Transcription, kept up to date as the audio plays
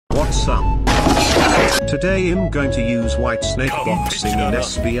get some. Today I'm going to use white snake boxing in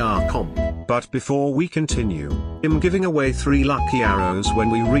SBR comp. But before we continue, I'm giving away 3 lucky arrows when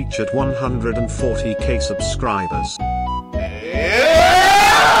we reach at 140k subscribers.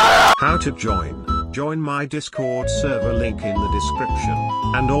 How to join? Join my Discord server, link in the description.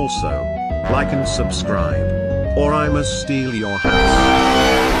 And also, like and subscribe, or I must steal your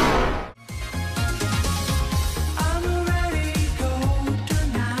house.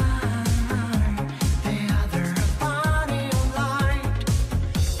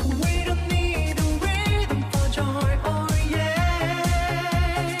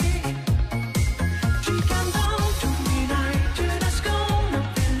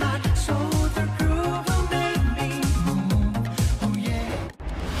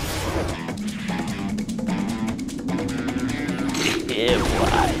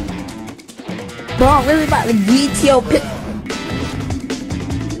 Bro, I'm really about to GTO pick.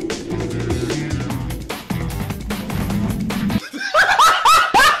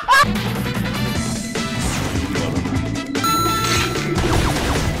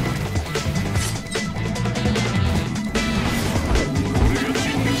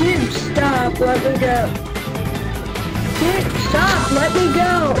 Dude, stop, let me go. Dude, stop, let me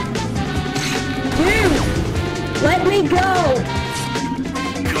go. Dude, let me go.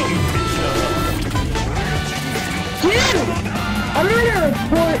 Dude, I'm gonna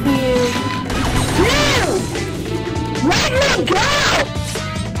report you. Dude, let me go.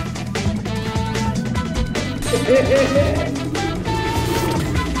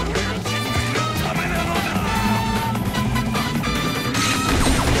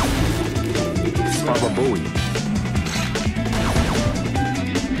 Baba Bowie.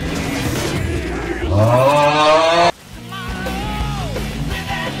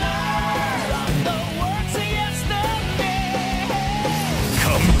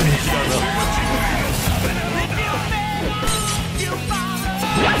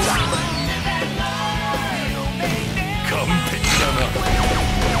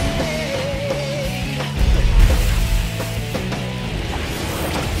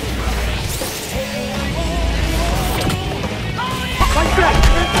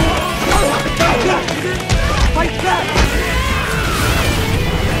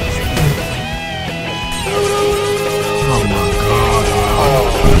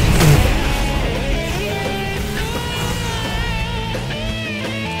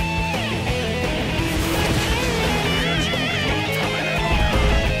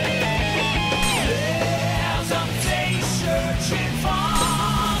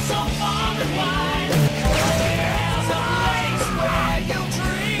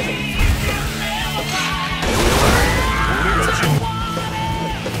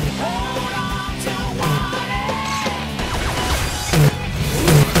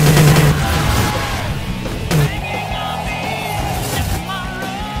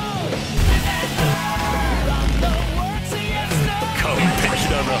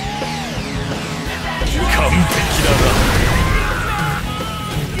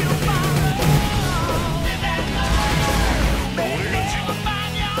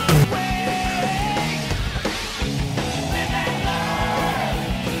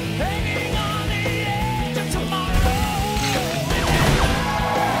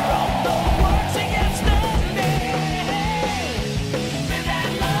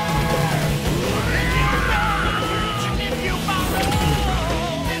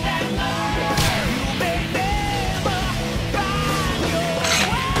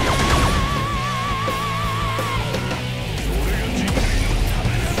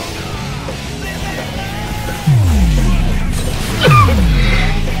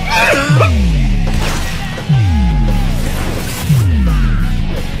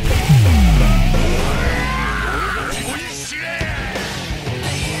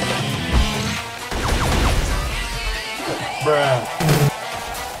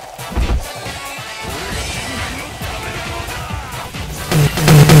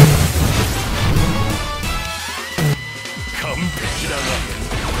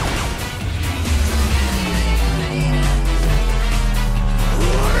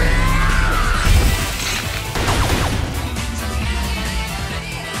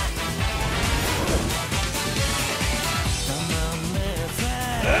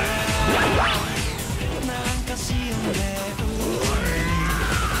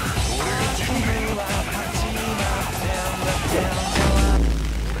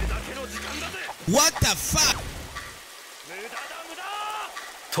 What the fuck?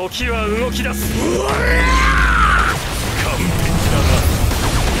 時は動き出す。完璧だな。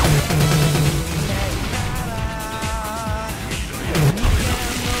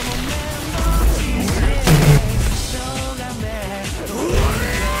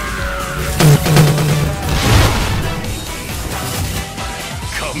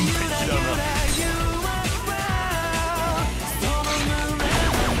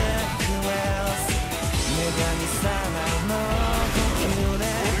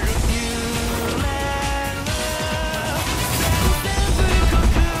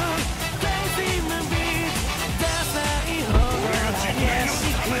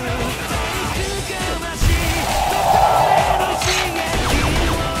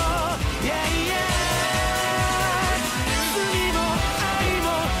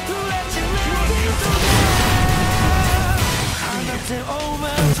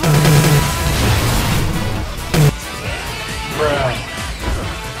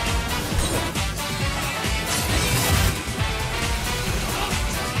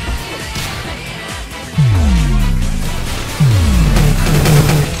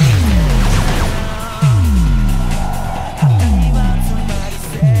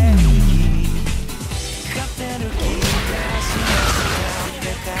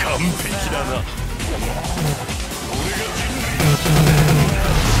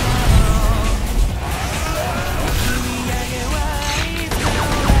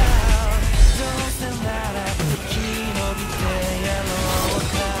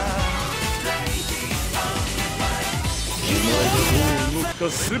と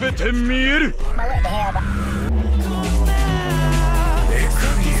全て見える。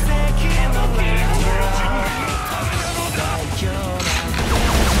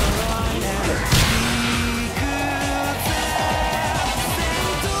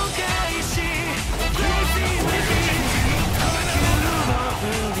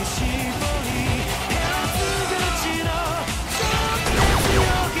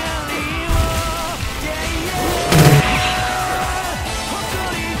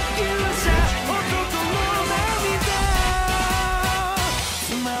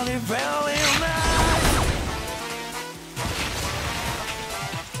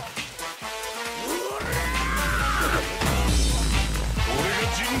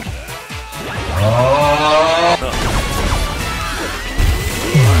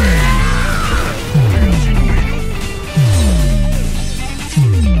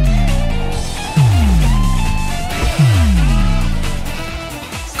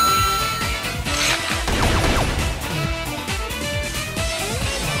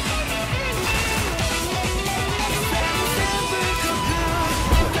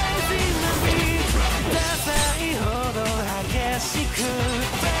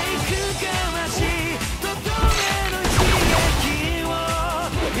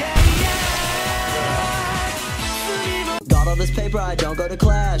Got all this paper, I don't go to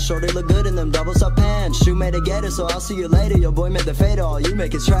class. Shorty look good in them double-stuff pants. Shoe made to get it, so I'll see you later. Your boy made the fade, all you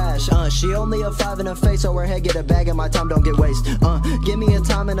make is trash. She only a 5 in her face, so her head get a bag and my time don't get waste. Give me a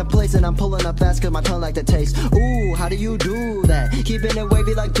time and a place and I'm pulling up fast cause my tongue like the taste. Ooh, how do you do that? Keeping it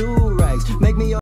wavy like do-rags. Make me